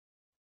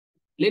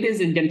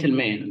Ladies and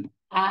gentlemen,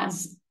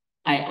 as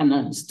I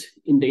announced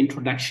in the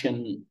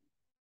introduction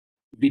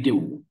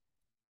video,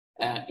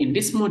 in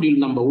this module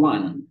number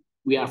 1,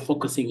 we are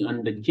focusing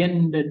on the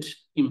gendered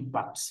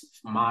impacts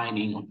of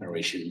mining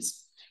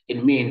operations.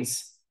 It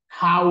means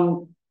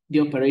how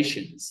the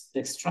operations, the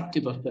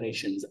extractive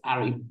operations,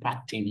 are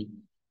impacting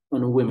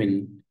on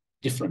women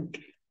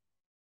differently.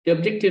 The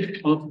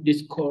objective of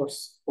this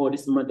course or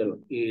this model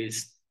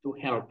is to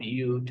help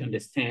you to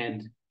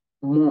understand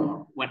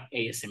more what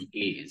ASM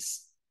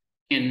is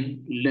and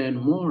learn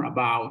more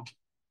about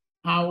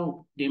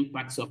how the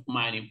impacts of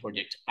mining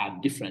projects are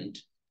different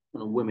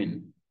on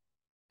women.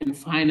 And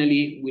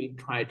finally, we'll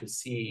try to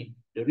see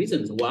the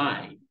reasons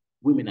why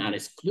women are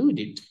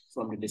excluded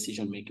from the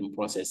decision-making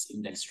process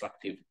in the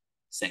extractive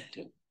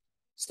sector.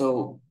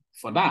 So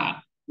for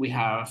that, we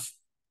have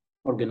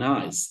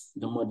organized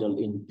the model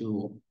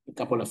into a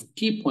couple of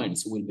key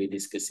points we'll be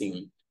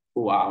discussing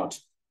throughout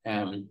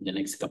the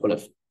next couple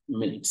of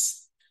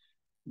minutes.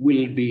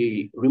 We'll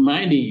be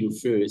reminding you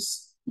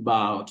first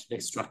about the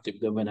extractive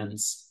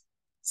governance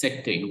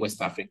sector in West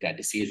Africa.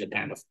 This is a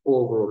kind of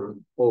overall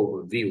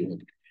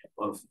overview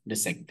of the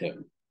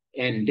sector.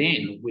 And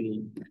then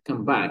we'll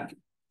come back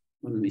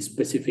on the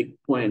specific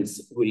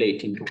points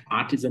relating to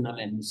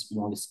artisanal and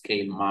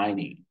small-scale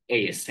mining,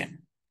 ASM.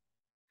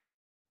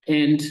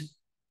 And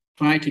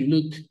try to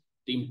look at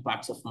the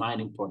impacts of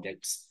mining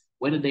projects,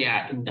 whether they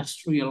are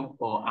industrial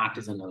or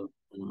artisanal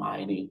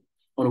mining,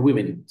 on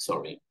women,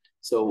 sorry.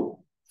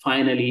 So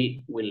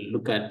finally, we'll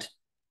look at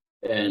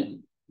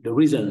the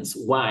reasons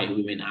why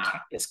women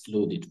are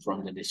excluded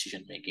from the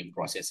decision-making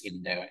process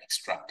in their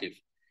extractive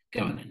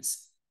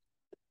governance.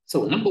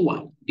 So number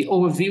 1, the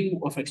overview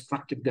of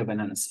extractive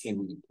governance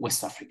in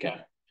West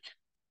Africa.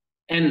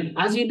 And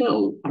as you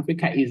know,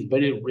 Africa is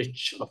very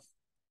rich of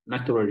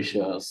natural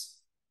resources.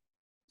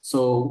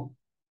 So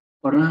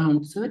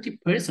around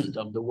 30%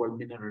 of the world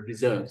mineral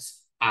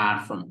reserves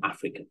are from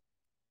Africa.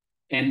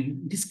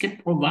 And this can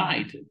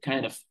provide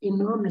kind of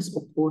enormous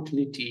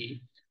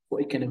opportunity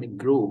for economic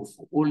growth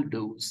for all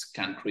those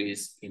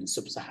countries in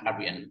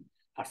sub-Saharan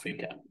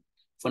Africa.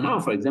 For now,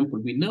 for example,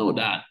 we know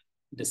that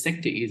the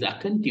sector is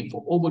accounting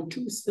for over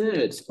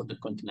 2/3 of the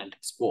continent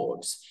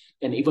exports,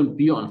 and even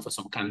beyond for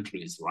some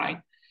countries,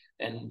 right?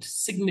 And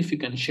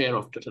significant share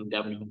of total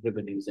government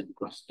revenues and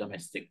gross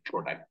domestic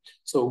product.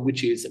 So,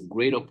 which is a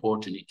great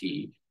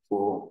opportunity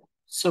for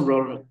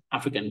several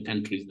African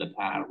countries that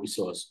are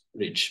resource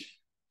rich.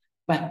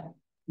 But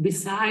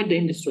beside the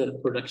industrial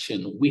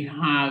production, we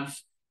have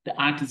the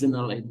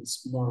artisanal and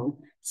small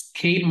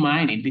scale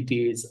mining that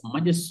is a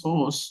major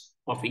source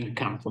of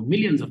income for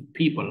millions of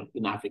people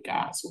in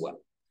Africa as well.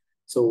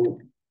 So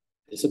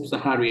in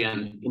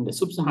the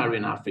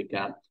sub-Saharan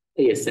Africa,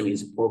 ASM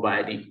is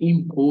providing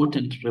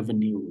important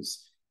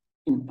revenues,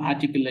 in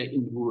particular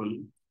in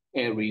rural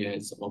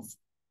areas of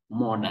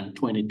more than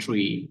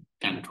 23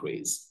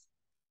 countries.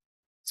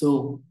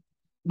 So,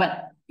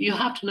 but you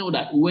have to know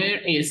that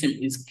where ASM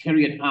is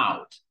carried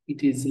out,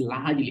 it is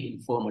largely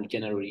informal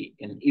generally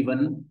and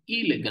even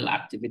illegal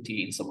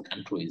activity in some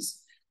countries.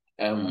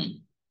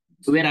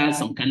 Whereas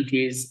some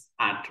countries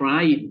are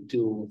trying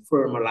to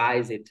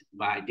formalize it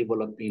by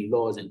developing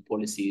laws and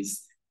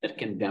policies that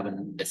can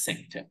govern the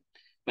sector.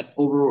 But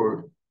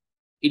overall,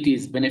 it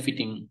is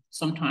benefiting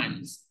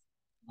sometimes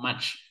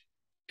much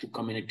to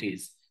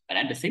communities. But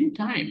at the same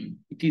time,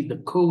 it is the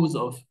cause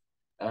of,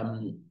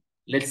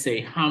 let's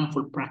say,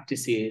 harmful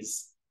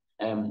practices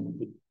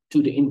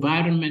to the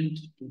environment,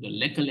 to the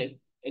local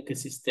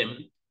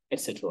ecosystem,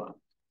 etc.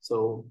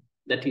 So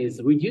that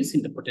is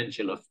reducing the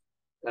potential of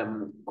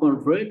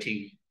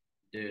converting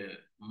the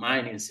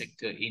mining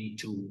sector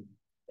into,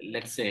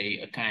 let's say,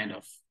 a kind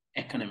of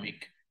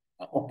economic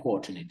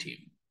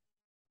opportunity.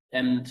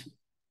 And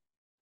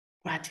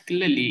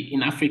particularly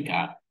in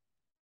Africa,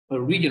 a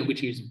region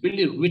which is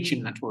really rich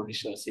in natural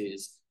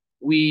resources,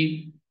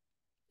 we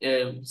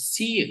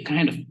see a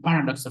kind of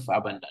paradox of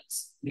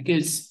abundance,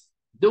 because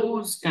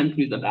those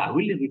countries that are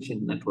really rich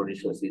in natural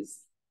resources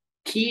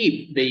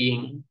keep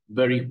being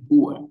very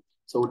poor.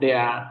 So they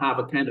have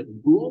a kind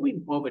of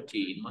growing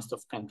poverty in most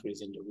of countries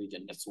in the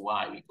region. That's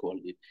why we call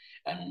it,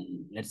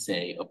 let's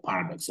say, a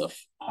paradox of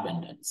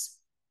abundance.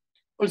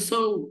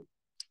 Also,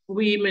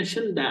 we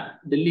mentioned that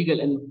the legal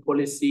and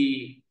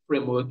policy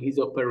framework is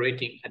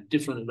operating at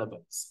different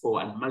levels or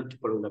at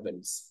multiple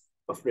levels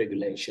of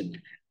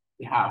regulation.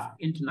 We have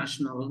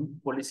international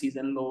policies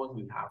and laws.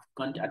 We have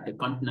at the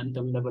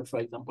continental level, for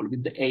example,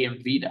 with the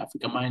AMV, the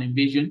Africa Mining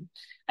Vision.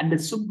 At the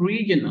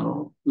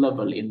sub-regional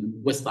level in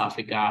West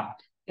Africa,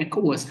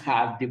 ECOWAS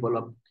has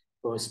developed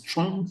a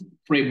strong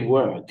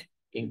framework,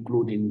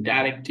 including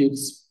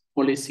directives,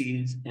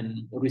 policies,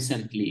 and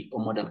recently a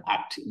model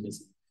act in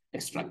this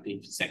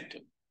extractive sector.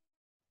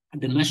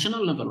 At the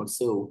national level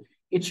also,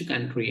 each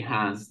country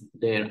has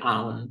their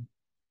own,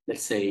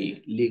 let's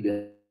say,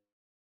 legal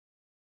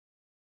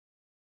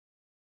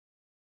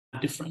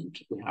different.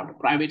 We have the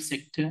private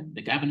sector,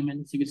 the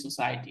government, civil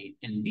society,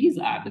 and these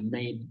are the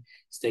main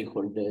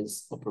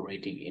stakeholders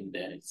operating in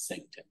the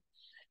sector.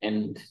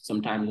 And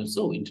sometimes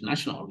also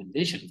international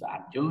organizations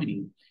are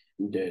joining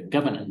the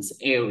governance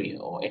area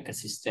or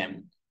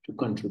ecosystem to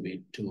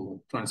contribute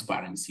to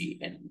transparency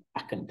and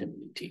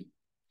accountability.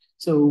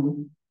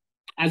 So,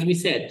 as we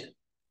said,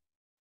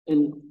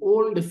 in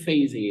all the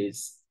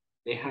phases,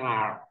 there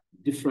are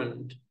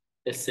different,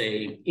 let's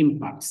say,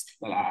 impacts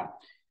that are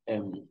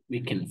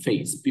we can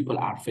face, people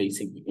are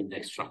facing in the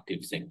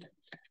extractive sector.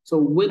 So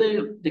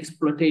whether the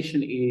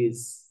exploitation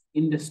is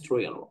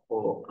industrial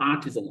or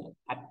artisanal,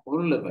 at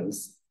all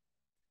levels,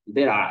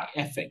 there are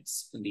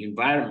effects on the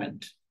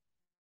environment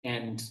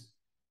and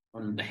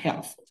on the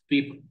health of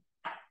people,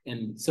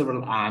 and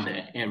several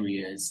other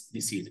areas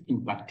this is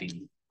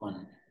impacting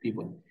on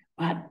people,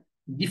 but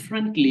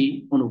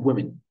differently on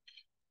women.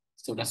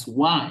 So that's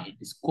why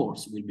this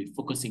course will be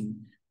focusing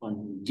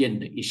on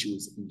gender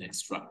issues in the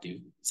extractive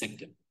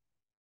sector.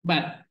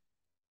 But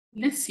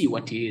let's see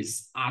what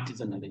is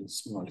artisanal and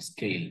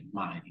small-scale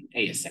mining,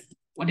 ASM,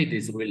 what it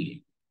is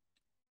really.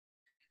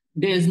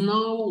 There's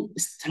no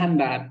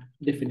standard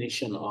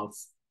definition of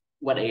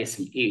what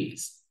ASM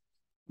is,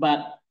 but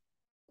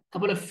a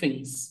couple of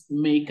things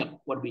make up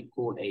what we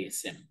call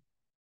ASM.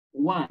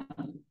 One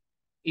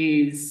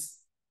is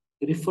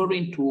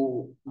referring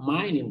to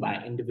mining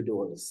by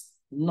individuals,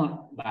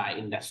 not by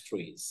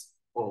industries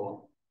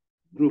or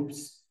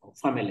groups or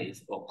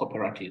families or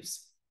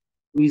cooperatives,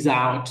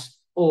 without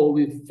or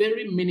with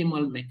very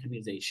minimal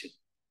mechanization.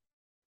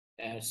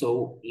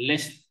 So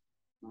less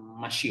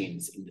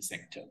machines in the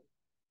sector.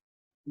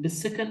 The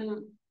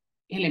second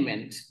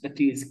element that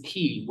is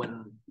key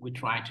when we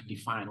try to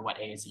define what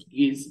ASM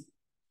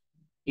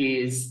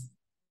is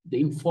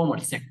the informal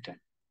sector.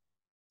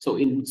 So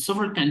in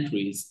several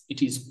countries,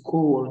 it is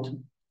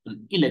called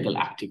an illegal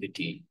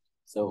activity.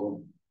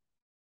 So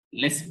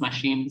less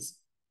machines,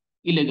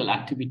 illegal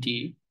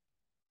activity,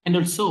 and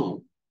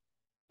also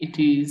it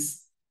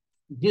is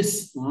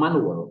this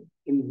manual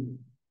in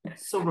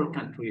several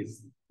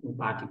countries, in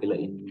particular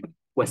in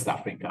West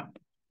Africa,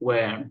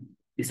 where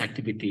this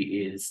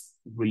activity is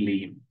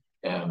really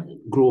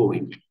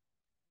growing.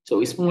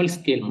 So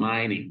small-scale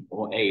mining,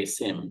 or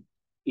ASM,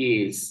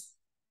 is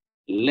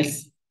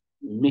less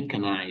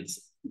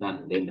mechanized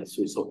than the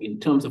industry. So in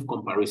terms of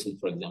comparison,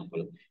 for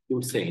example, you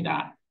would say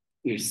that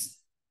it's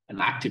an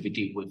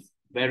activity with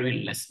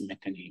very less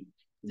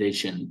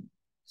mechanization,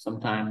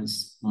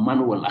 sometimes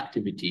manual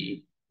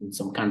activity in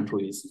some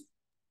countries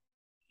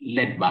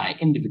led by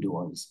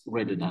individuals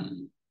rather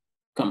than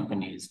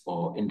companies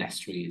or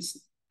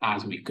industries,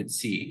 as we could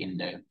see in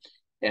the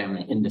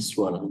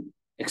industrial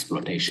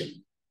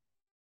exploitation.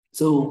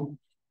 So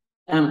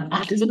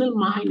artisanal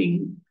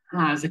mining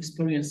has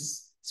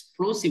experienced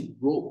explosive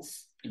growth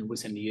in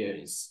recent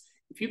years.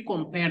 If you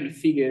compare the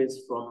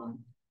figures from,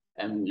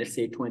 let's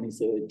say,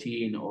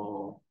 2013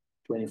 or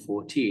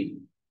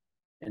 2014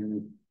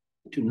 and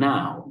to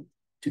now,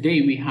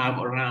 today we have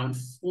around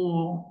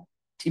 40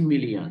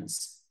 million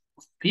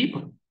of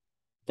people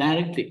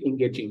directly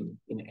engaging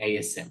in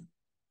ASM.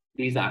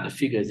 These are the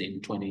figures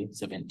in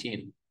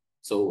 2017.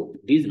 So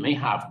these may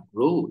have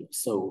grown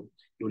so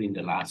during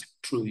the last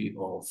 3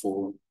 or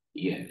 4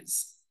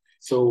 years.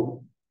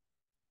 So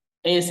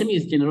ASM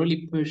is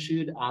generally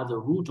pursued as a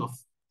route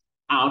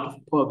out of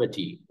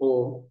poverty,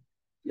 or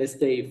let's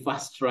say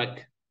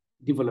fast-track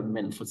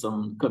development for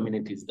some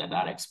communities that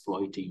are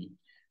exploiting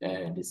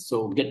this.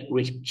 So get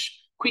rich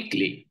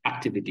quickly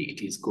activity,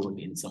 it is called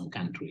in some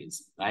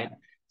countries, right?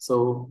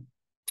 So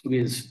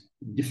with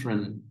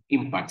different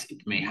impacts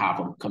it may have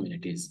on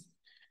communities.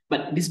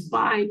 But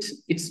despite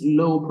its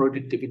low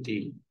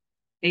productivity,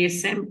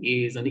 ASM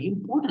is an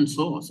important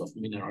source of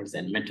minerals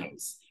and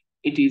metals.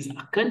 It is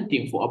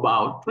accounting for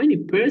about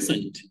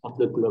 20% of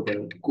the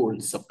global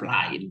gold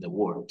supply in the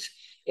world.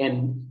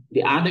 And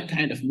the other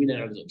kind of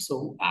minerals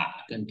also are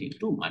accounting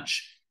too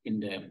much in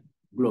the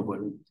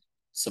global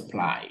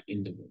supply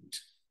in the world.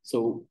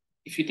 So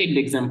if you take the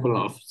example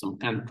of some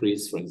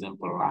countries, for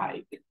example,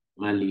 like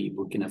Mali,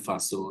 Burkina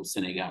Faso,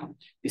 Senegal,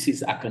 this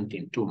is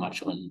accounting too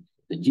much on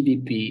the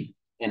GDP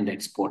and the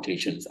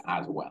exportations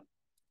as well.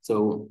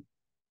 So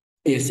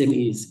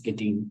ASM is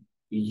getting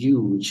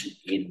huge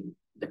in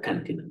the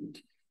continent.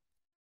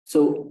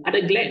 So at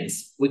a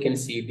glance, we can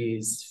see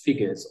these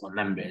figures or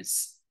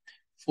numbers.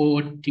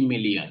 40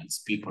 million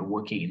people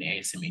working in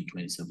ASM in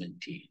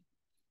 2017.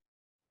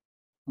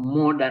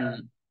 More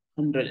than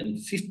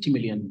 150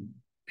 million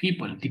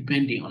people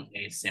depending on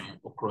ASM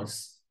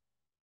across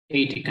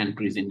 80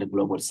 countries in the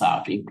global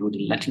south,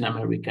 including Latin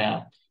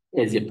America,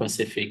 Asia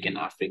Pacific, and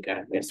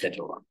Africa, etc.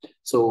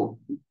 So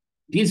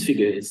these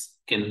figures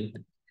can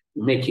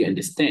make you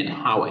understand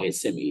how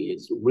ASM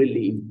is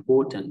really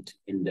important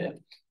in the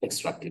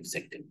extractive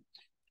sector.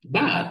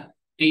 But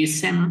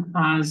ASM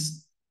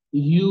has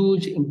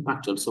huge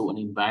impact also on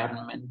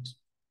environment,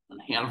 on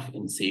health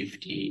and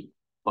safety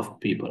of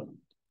people.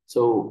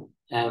 So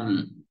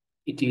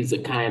it is a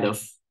kind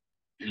of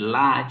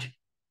large,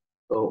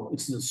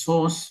 it's the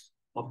source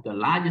of the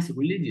largest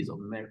releases of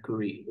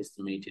mercury,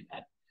 estimated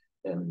at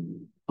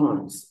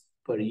tons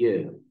per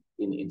year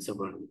in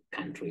several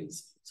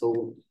countries.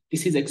 So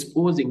this is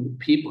exposing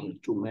people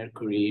to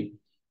mercury,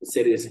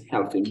 serious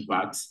health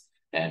impacts,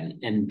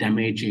 and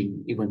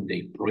damaging even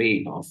the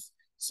brain of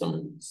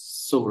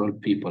several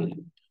people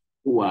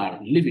who are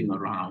living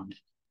around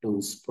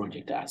those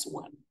projects as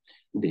well.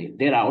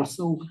 There are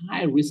also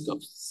high risk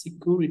of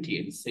security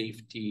and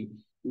safety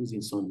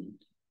using some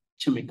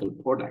chemical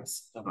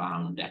products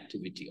around the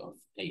activity of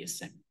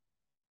ASM.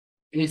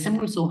 ASM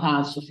also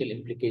has social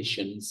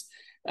implications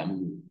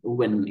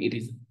when it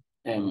is,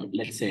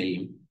 let's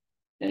say,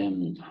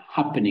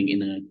 happening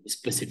in a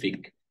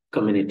specific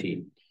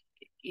community.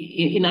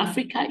 In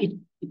Africa,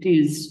 it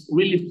is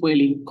really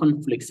fueling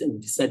conflicts and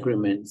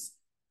disagreements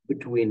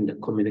between the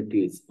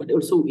communities, but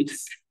also it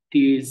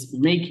is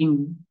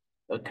making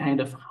a kind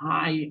of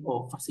high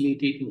or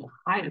facilitating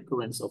a high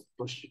occurrence of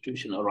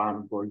prostitution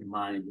around gold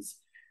mines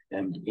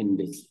in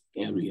this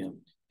area.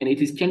 And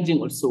it is changing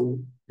also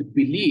the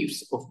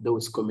beliefs of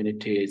those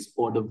communities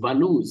or the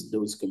values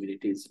those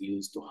communities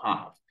used to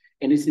have.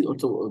 And this is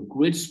also a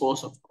great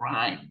source of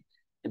crime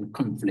and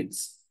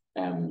conflicts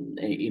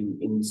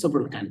in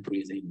several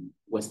countries in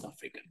West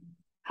Africa.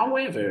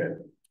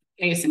 However,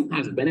 ASM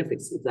has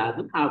benefits. It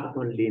doesn't have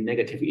only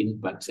negative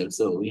impacts.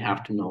 So we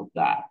have to note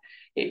that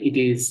it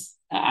is,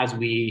 as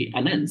we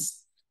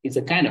announced, it's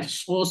a kind of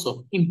source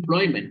of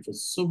employment for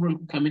several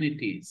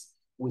communities.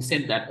 We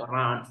said that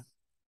around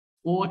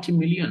 40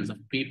 million of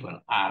people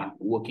are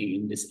working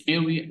in this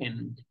area,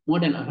 and more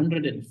than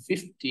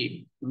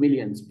 150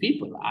 million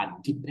people are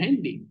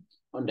depending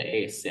on the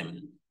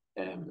ASM,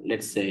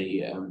 let's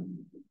say,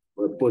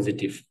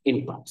 positive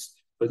impacts.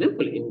 For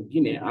example, in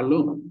Guinea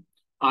alone,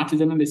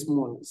 artisanal and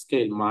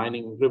small-scale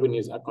mining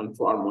revenues account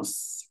for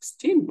almost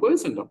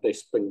 16% of the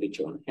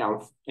expenditure on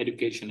health,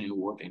 education, and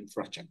water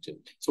infrastructure.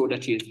 So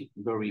that is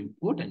very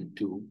important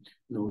to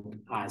note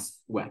as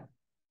well.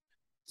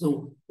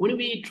 So when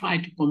we try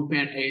to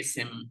compare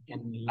ASM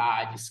and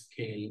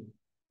large-scale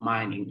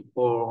mining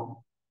or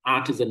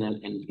artisanal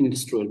and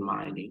industrial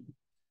mining,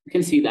 you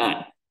can see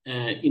that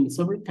in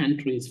several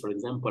countries, for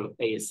example,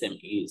 ASM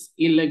is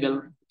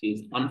illegal, it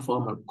is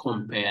informal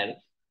compared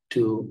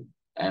to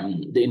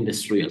the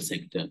industrial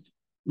sector.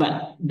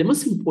 But the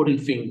most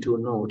important thing to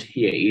note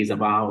here is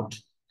about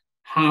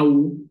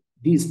how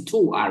these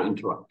two are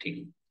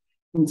interacting.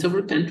 In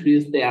several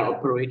countries, they are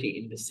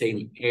operating in the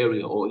same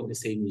area or in the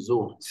same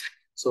zones.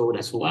 So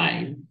that's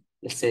why,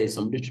 let's say,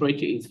 some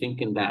literature is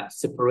thinking that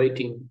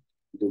separating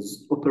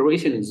those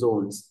operation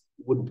zones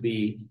would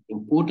be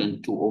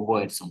important to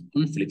avoid some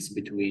conflicts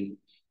between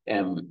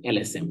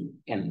LSM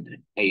and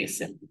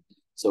ASM.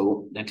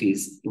 So that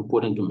is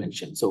important to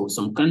mention. So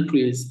some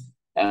countries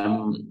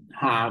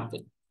have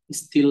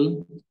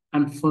still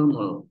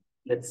informal,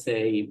 let's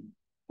say,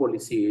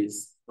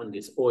 policies on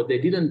this, or they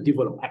didn't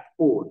develop at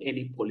all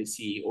any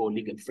policy or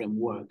legal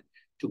framework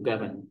to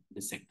govern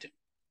the sector.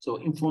 So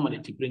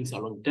informality brings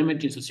along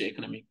damaging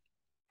socioeconomic,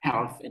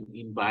 health, and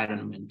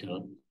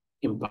environmental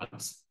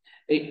impacts.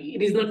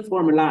 It is not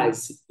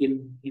formalized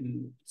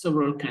in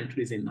several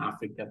countries in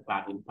Africa,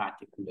 but in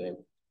particular.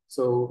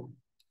 So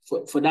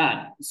for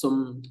that,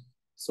 some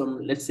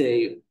let's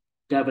say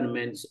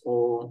governments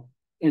or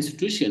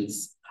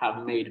institutions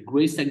have made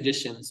great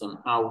suggestions on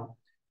how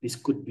this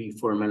could be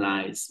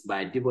formalized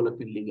by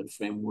developing legal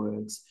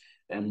frameworks,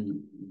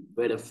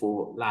 whether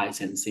for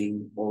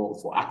licensing or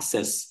for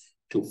access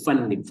to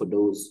funding for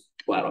those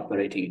who are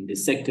operating in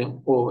this sector,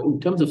 or in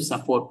terms of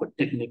support for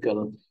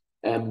technical,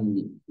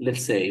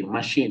 let's say,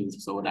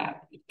 machines, so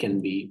that it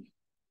can be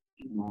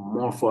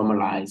more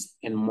formalized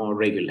and more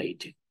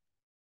regulated.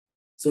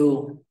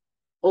 So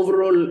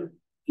overall,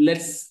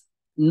 let's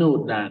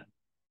note that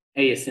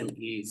ASM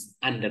is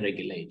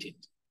under-regulated,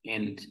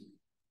 and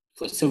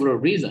for several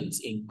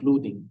reasons,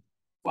 including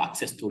for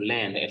access to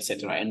land,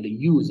 etc., and the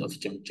use of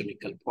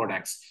chemical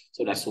products.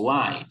 So that's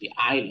why the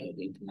ILO,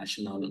 the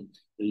International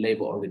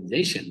Labour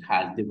Organization,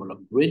 has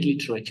developed great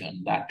literature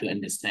on that to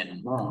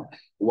understand more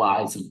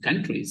why some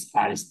countries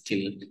are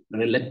still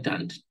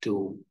reluctant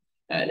to,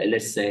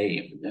 let's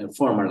say,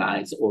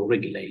 formalize or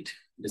regulate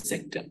the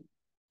sector.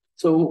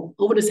 So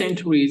over the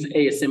centuries,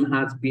 ASM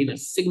has been a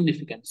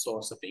significant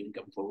source of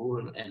income for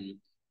rural and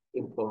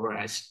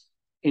impoverished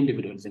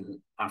individuals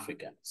in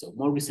Africa. So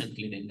more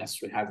recently, the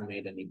industry has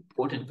made an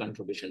important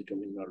contribution to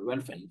mineral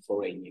wealth and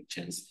foreign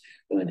exchange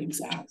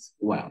earnings as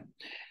well.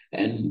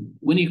 And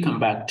when you come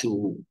back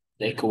to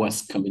the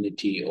ECOWAS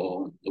community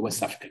or the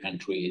West Africa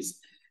countries,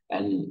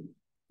 and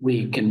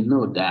we can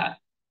note that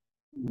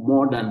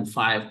more than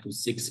 5 to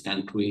 6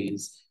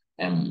 countries,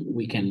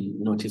 we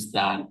can notice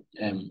that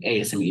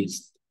ASM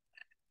is,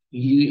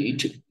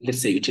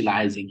 let's say,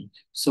 utilizing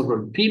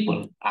several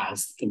people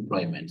as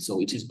employment.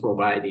 So it is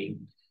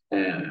providing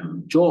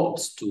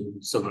jobs to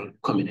several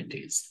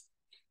communities.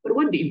 But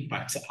what the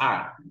impacts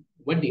are,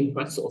 what the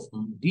impacts of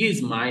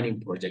these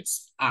mining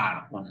projects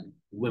are on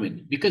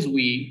women, because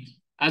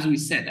as we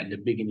said at the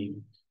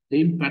beginning, the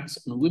impacts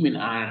on women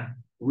are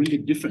really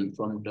different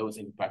from those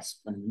impacts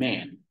on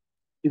men,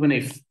 even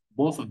if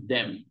both of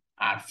them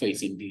are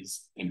facing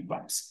these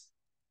impacts.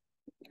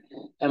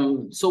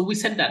 So we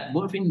said that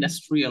both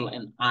industrial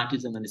and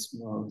artisan and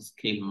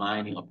small-scale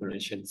mining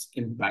operations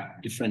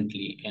impact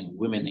differently in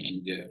women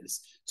and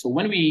girls. So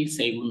when we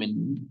say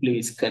women,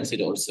 please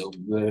consider also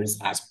girls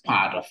as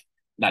part of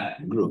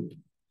that group.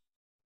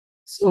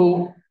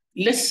 So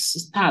let's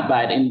start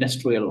by the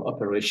industrial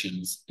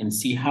operations and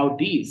see how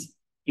these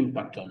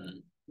impact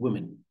on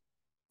women.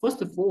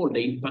 First of all,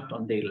 the impact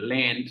on their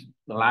land,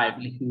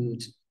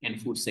 livelihood,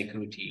 and food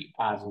security,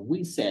 as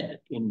we said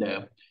in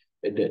the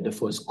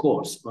first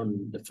course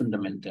on the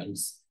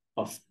fundamentals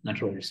of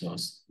natural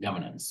resource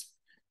governance.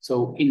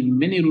 So in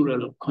many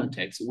rural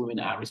contexts, women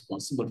are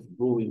responsible for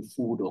growing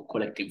food or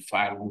collecting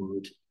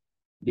firewood,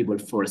 they will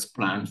forest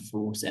plant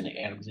fruits and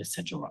herbs,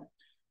 etc.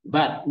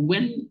 But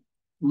when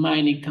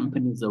mining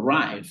companies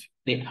arrive,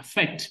 they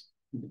affect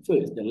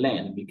first the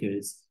land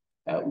because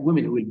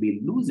women will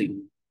be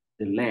losing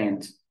the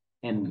land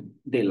and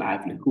their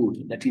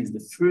livelihood. That is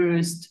the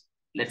first,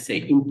 let's say,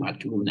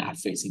 impact women are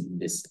facing in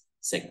this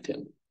sector.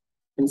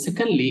 And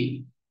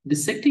secondly, the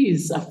sector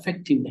is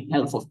affecting the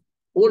health of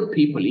all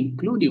people,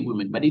 including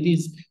women, but it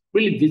is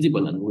really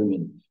visible on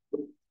women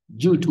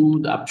due to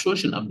the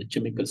absorption of the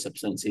chemical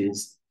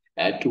substances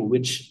to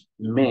which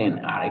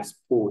men are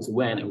exposed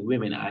when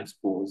women are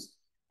exposed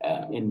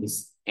in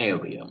this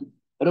area.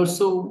 But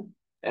also,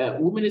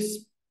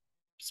 women's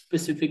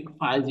specific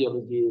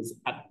physiologies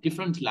at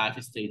different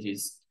life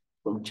stages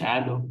from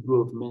childhood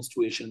growth,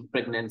 menstruation,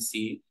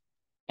 pregnancy,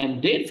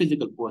 and their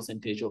physical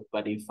percentage of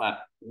body fat,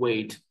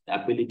 weight,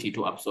 the ability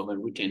to absorb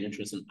and retain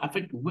nutrition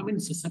affect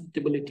women's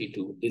susceptibility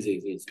to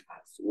diseases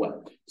as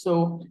well.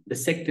 So the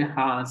sector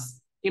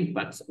has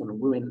impacts on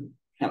women's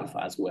health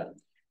as well.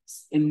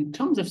 In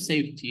terms of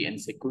safety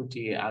and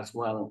security as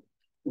well,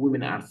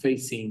 women are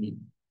facing,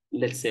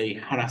 let's say,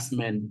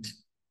 harassment,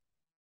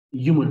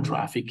 human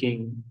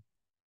trafficking,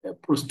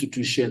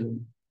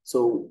 prostitution.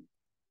 So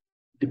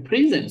the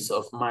presence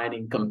of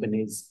mining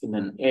companies in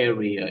an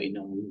area, in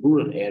a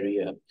rural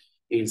area,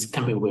 is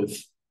coming with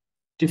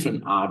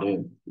different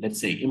other, let's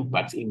say,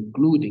 impacts,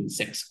 including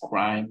sex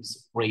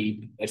crimes,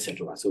 rape,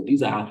 etc. So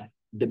these are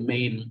the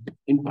main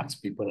impacts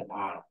people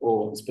are,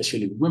 or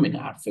especially women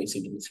are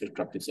facing in this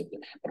reproductive sector.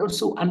 But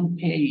also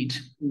unpaid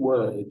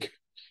work.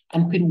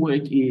 Unpaid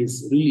work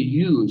is really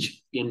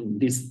huge in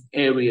these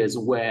areas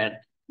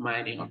where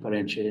mining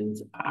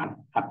operations are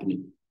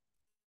happening.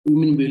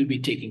 Women will be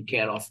taking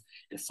care of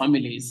the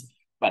families,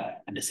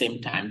 but at the same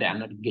time, they are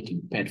not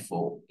getting paid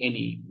for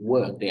any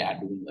work they are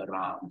doing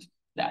around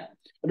that.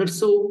 But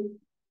also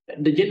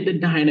the gender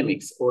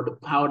dynamics or the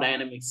power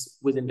dynamics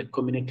within the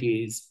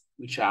communities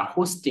which are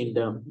hosting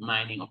the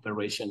mining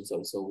operations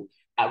also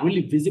are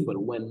really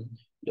visible when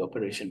the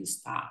operations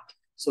start.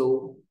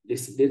 So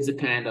there's a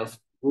kind of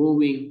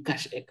growing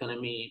cash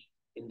economy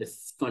in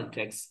this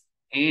context,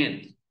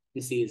 and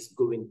this is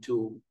going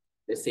to,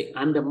 let's say,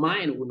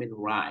 undermine women's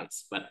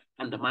rights, but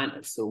undermine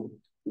also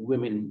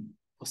women's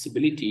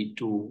possibility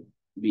to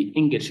be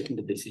engaged in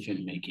the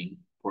decision-making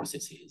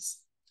processes.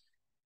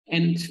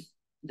 And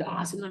the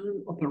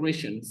arsenal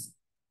operations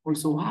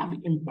also have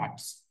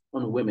impacts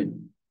on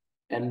women.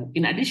 And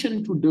in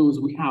addition to those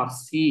we have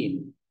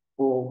seen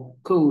or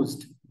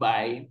caused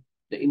by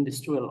the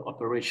industrial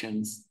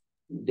operations,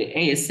 the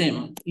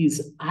ASM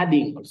is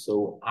adding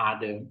also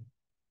other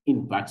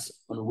impacts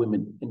on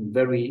women and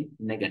very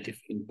negative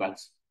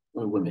impacts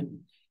on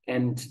women.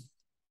 And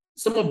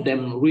some of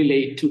them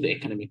relate to the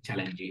economic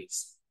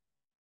challenges.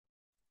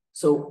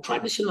 So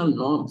traditional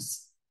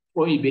norms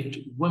prohibit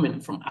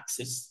women from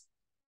access,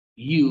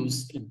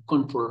 use, and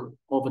control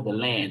over the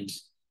land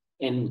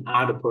and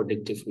other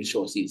productive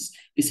resources.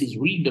 This is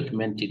really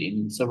documented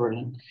in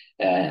several,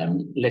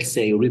 let's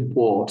say,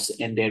 reports,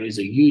 and there is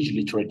a huge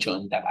literature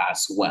on that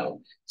as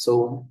well.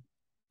 So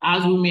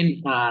as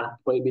women are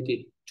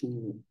prohibited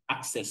to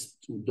access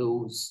to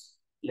those,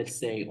 let's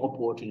say,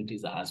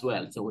 opportunities as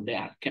well. So they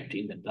are kept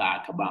in the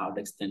dark about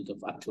the extent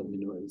of actual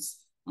minerals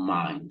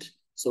mined.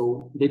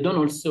 So they don't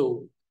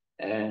also,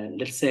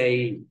 let's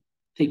say,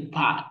 take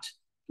part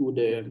to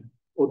the,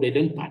 or they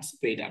don't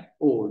participate at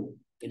all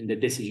in the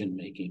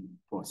decision-making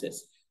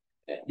process.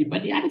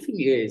 But the other thing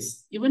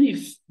is, even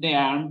if they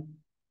are,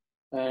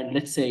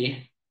 let's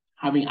say,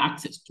 having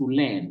access to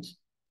land,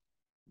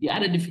 the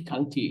other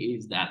difficulty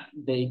is that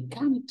they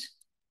can't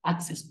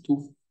access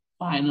to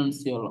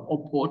financial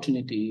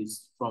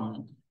opportunities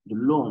from the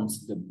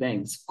loans the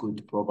banks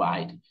could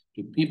provide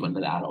to people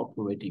that are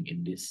operating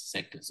in this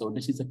sector. So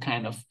this is a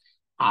kind of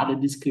other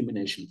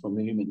discrimination from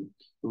women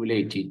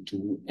related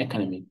to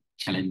economic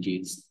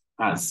challenges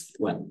as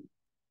well.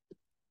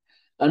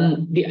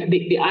 And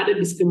the other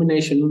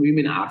discrimination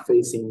women are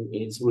facing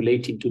is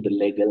relating to the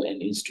legal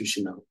and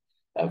institutional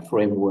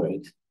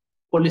framework.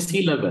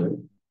 Policy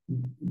level,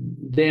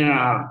 there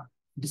are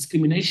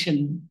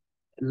discrimination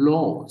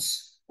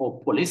laws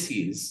or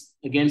policies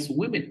against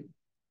women,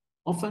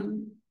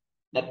 often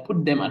that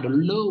put them at a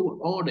low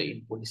order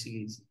in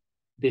policies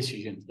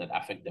decisions that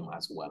affect them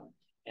as well.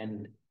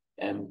 And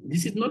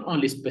this is not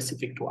only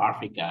specific to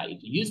Africa, it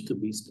used to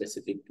be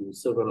specific to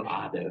several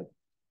other,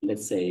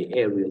 let's say,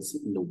 areas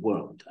in the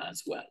world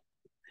as well.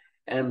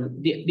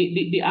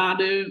 The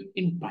other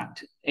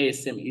impact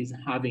ASM is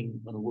having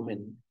on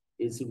women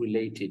is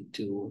related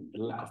to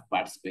the lack of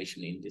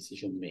participation in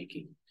decision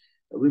making.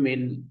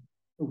 Women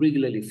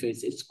regularly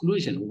face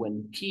exclusion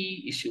when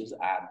key issues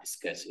are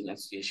discussed in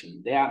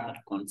association. They are not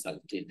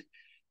consulted,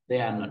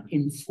 they are not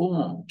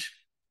informed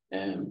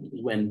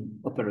when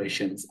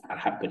operations are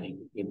happening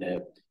in a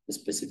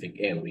specific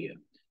area,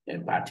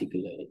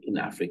 particularly in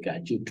Africa,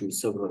 due to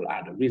several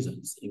other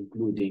reasons,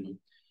 including,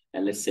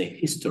 let's say,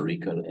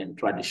 historical and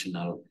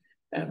traditional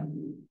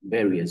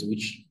barriers,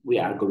 which we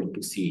are going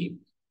to see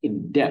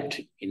in depth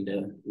in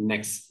the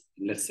next,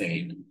 let's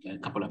say, a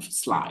couple of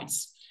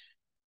slides.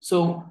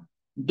 So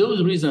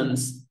those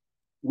reasons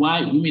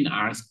why women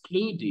are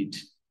excluded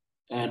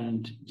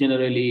and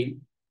generally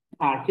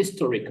are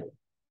historical.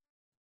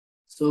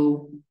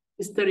 So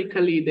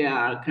historically, there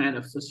are kind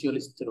of social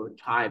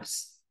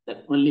stereotypes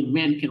that only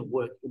men can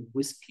work in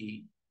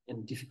risky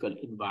and difficult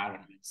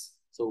environments.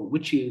 So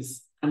which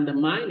is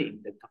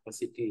undermining the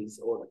capacities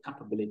or the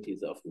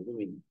capabilities of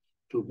women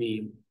to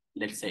be,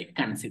 let's say,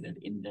 considered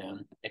in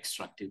the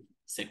extractive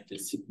sector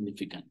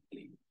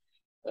significantly.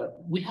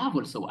 We have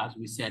also, as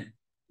we said,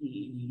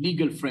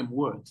 legal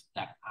frameworks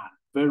that are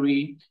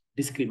very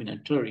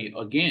discriminatory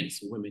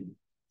against women.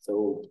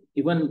 So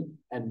even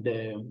in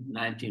the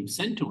 19th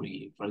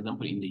century, for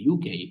example, in the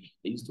UK,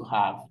 they used to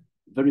have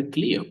very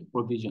clear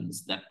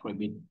provisions that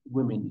prohibit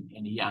women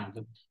and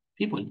young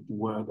people to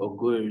work or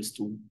girls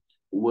to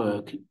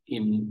work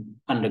in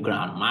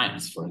underground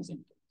mines, for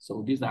example.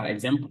 So these are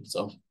examples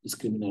of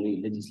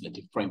discriminatory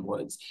legislative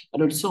frameworks.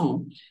 But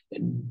also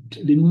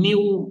the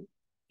new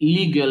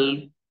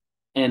legal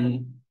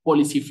and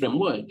policy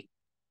framework,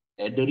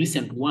 the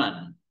recent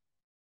one,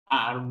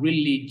 are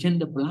really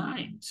gender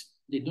blind.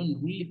 They don't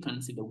really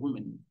consider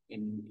women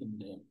in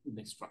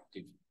the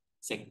extractive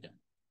sector.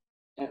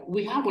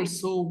 We have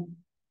also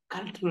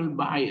cultural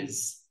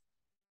bias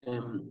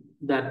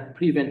that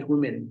prevent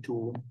women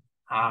to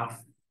have,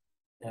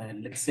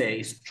 let's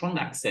say, strong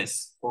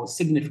access or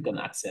significant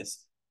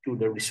access to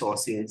the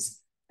resources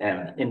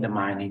in the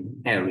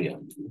mining area.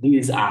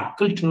 These are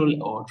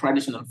cultural or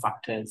traditional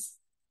factors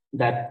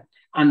that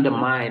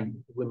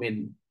undermine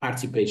women's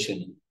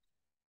participation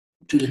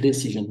to the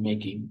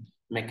decision-making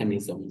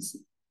mechanisms.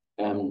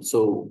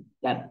 So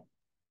that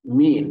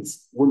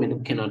means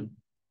women cannot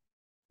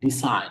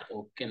decide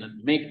or cannot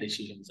make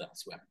decisions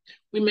as well.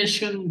 We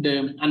mentioned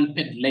the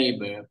unpaid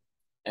labor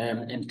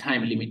and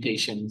time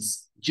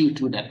limitations due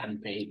to that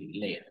unpaid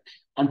labor.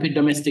 Unpaid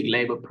domestic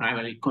labor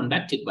primarily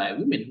conducted by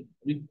women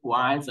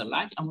requires a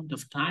large amount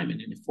of time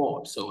and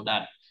effort so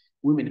that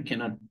women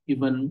cannot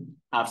even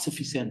have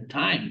sufficient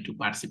time to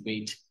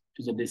participate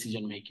to the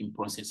decision-making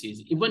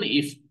processes, even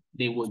if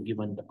they were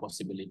given the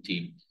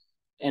possibility.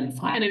 And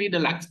finally, the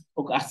lack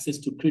of access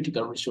to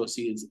critical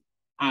resources,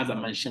 as I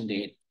mentioned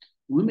it,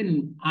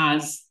 women,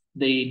 as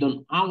they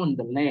don't own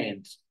the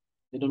land,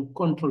 they don't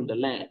control the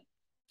land,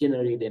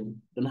 generally they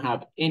don't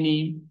have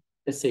any,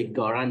 let's say,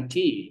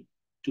 guarantee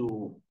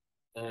to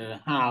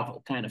have a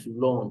kind of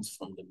loans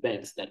from the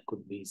banks that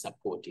could be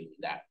supporting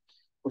that.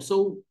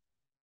 Also,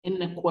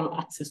 unequal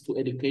access to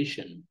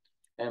education.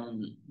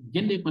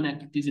 Gender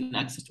inequities in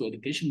access to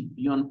education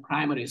beyond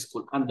primary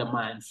school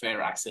undermine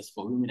fair access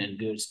for women and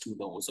girls to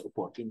those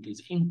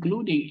opportunities,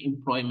 including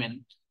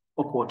employment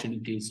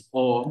opportunities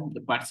or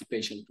the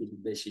participation to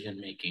the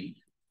decision-making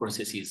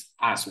processes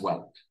as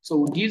well.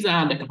 So these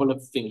are the couple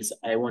of things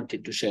I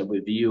wanted to share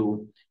with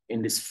you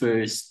in this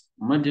first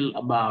module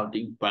about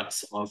the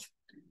impacts of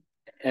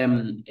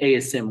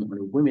ASM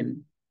on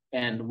women.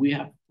 And we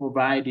have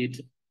provided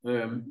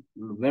a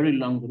very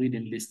long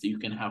reading list you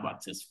can have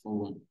access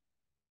for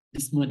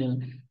this model.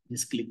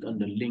 Just click on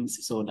the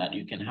links so that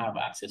you can have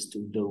access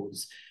to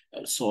those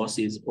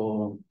sources,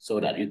 or so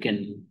that you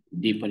can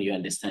deepen your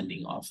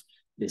understanding of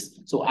this.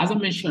 So as I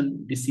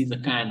mentioned, this is a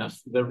kind of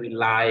very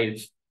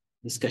live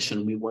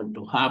discussion we want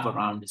to have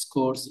around this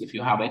course. If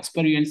you have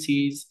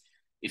experiences,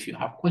 if you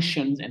have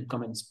questions and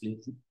comments,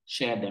 please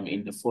share them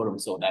in the forum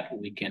so that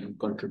we can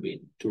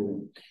contribute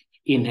to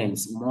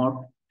enhance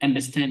more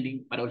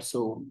understanding, but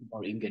also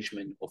more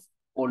engagement of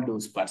all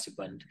those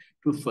participants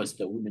to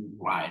foster women's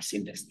rights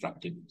in the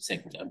extractive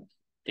sector.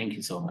 Thank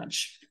you so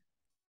much.